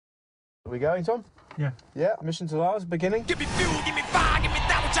Are we going, Tom? Yeah. Yeah, mission to Lars, beginning. Give me fuel, give me fire, give me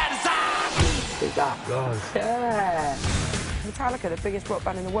that which I desire. Big that. Lars. Yeah. Metallica, the biggest rock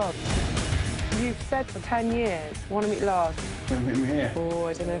band in the world. You've said for 10 years, want to meet Lars. Gonna meet me here. Oh,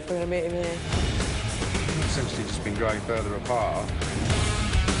 I don't know if we're going to meet him here. Essentially just been growing further apart.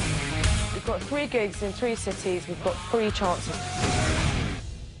 We've got 3 gigs in 3 cities. We've got 3 chances.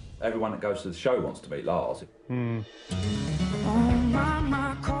 Everyone that goes to the show wants to meet Lars.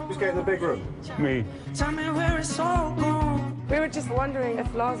 Who's getting the big room? Me. Tell me where it's all gone. We were just wondering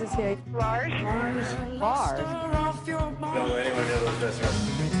if Lars is here. Lars? Lars? Don't know anyone near those dressing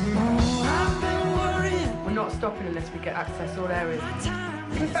rooms. I've been worrying. We're not stopping unless we get access to all areas.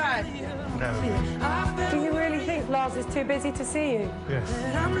 Confess. No. Do you really think Lars is too busy to see you? Yes.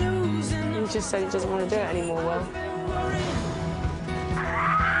 I'm losing. He just said he doesn't want to do it anymore, Will.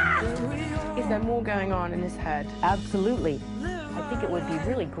 Is there more going on in his head? Absolutely. I think it would be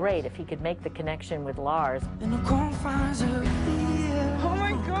really great if he could make the connection with Lars. In the confines of fear. Oh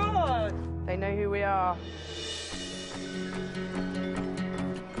my God! They know who we are.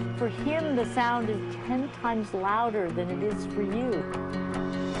 For him, the sound is 10 times louder than it is for you.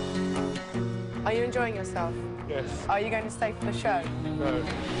 Are you enjoying yourself? Yes. Are you going to stay for the show? No.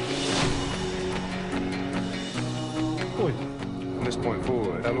 Good. From this point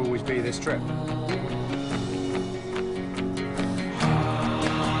forward, there'll always be this trip.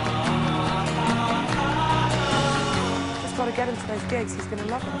 Just got to get him to those gigs. He's going to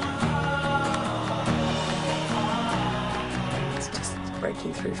love them. It's just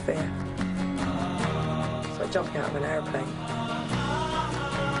breaking through fear. It's like jumping out of an airplane.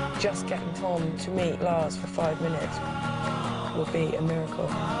 Just getting Tom to meet Lars for 5 minutes will be a miracle.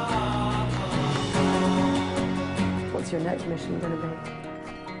 What's your next mission going to be?